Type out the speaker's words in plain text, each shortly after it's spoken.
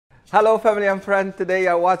Hello family and friends, today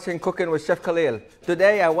you're watching Cooking with Chef Khalil.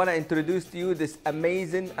 Today I want to introduce to you this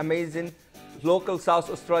amazing local South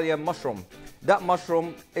Australian mushroom. That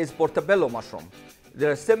mushroom is Portabella mushroom.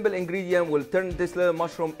 The simple ingredient will turn this little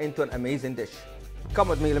mushroom into an amazing dish. Come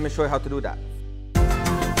with me, let me show you how to do that.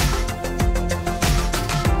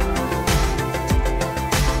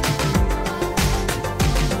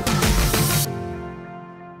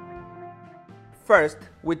 First,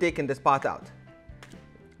 we're taking this part out.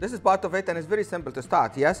 This is part of it and it's very simple to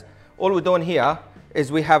start, yes? All we're doing here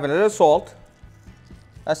is we have a little salt,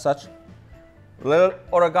 as such, a little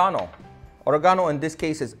oregano. Oregano in this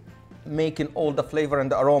case is making all the flavor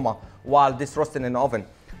and the aroma while this roasting in the oven.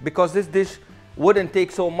 Because this dish wouldn't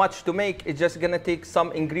take so much to make, it's just gonna take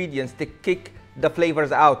some ingredients to kick the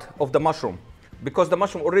flavors out of the mushroom. Because the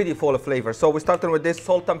mushroom already full of flavor. So we're starting with this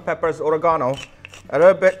salt and peppers, oregano, a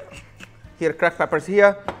little bit, here cracked peppers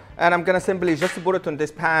here. And I'm gonna simply just put it on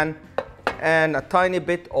this pan and a tiny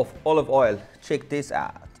bit of olive oil. Check this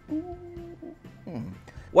out.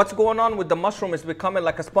 What's going on with the mushroom is becoming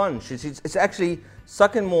like a sponge. It's actually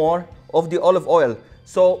sucking more of the olive oil.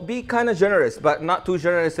 So be kind of generous, but not too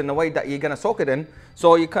generous in the way that you're gonna soak it in.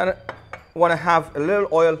 So you kind of wanna have a little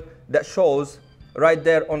oil that shows right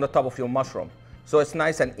there on the top of your mushroom. So it's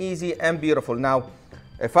nice and easy and beautiful. Now,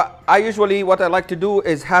 if I usually, what I like to do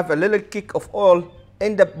is have a little kick of oil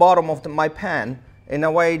in the bottom of my pan in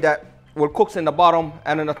a way that will cook in the bottom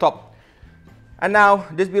and in the top. And now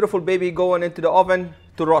this beautiful baby going into the oven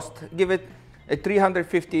to roast. Give it a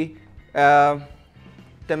 350, 10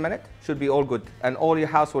 minutes, should be all good. And all your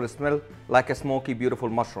house will smell like a smoky, beautiful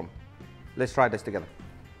mushroom. Let's try this together.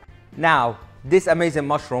 Now, this amazing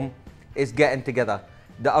mushroom is getting together.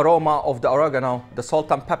 The aroma of the oregano, the salt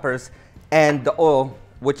and peppers, and the oil,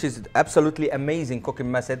 which is absolutely amazing cooking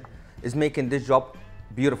method, is making this job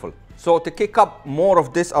beautiful. So to kick up more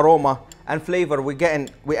of this aroma and flavor, we're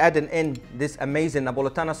adding in this amazing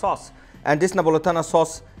Napolitana sauce. And this Napolitana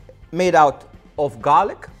sauce made out of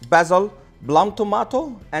garlic, basil, plum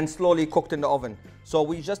tomato, and slowly cooked in the oven. So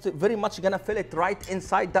we just very much gonna fill it right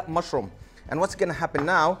inside that mushroom. And what's gonna happen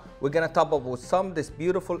now, we're gonna top up with some this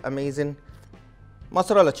beautiful, amazing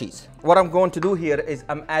mozzarella cheese. What I'm going to do here is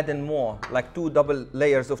I'm adding more, like 2 double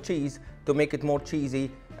layers of cheese to make it more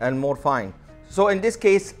cheesy and more fine. So in this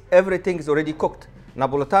case, everything is already cooked.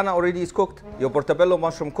 Napolitana already is cooked, your portobello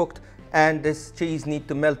mushroom cooked, and this cheese needs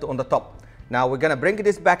to melt on the top. Now we're gonna bring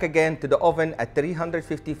this back again to the oven at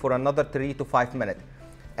 350 for another 3 to 5 minutes.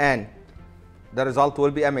 And the result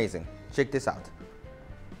will be amazing. Check this out.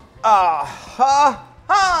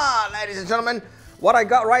 Ladies and gentlemen, what I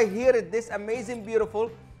got right here is this amazing, beautiful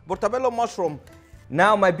portobello mushroom.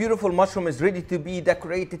 Now my beautiful mushroom is ready to be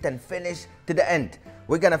decorated and finished to the end.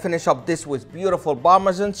 We're gonna finish up this with beautiful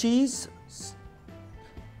Parmesan cheese,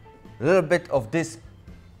 a little bit of this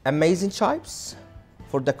amazing chives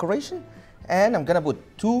for decoration, and I'm gonna put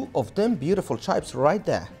 2 of them beautiful chives right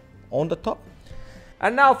there on the top.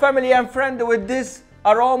 And now family and friend, with this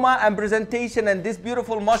aroma and presentation and this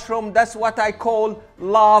beautiful mushroom, that's what I call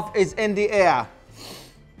love is in the air.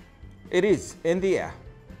 It is in the air.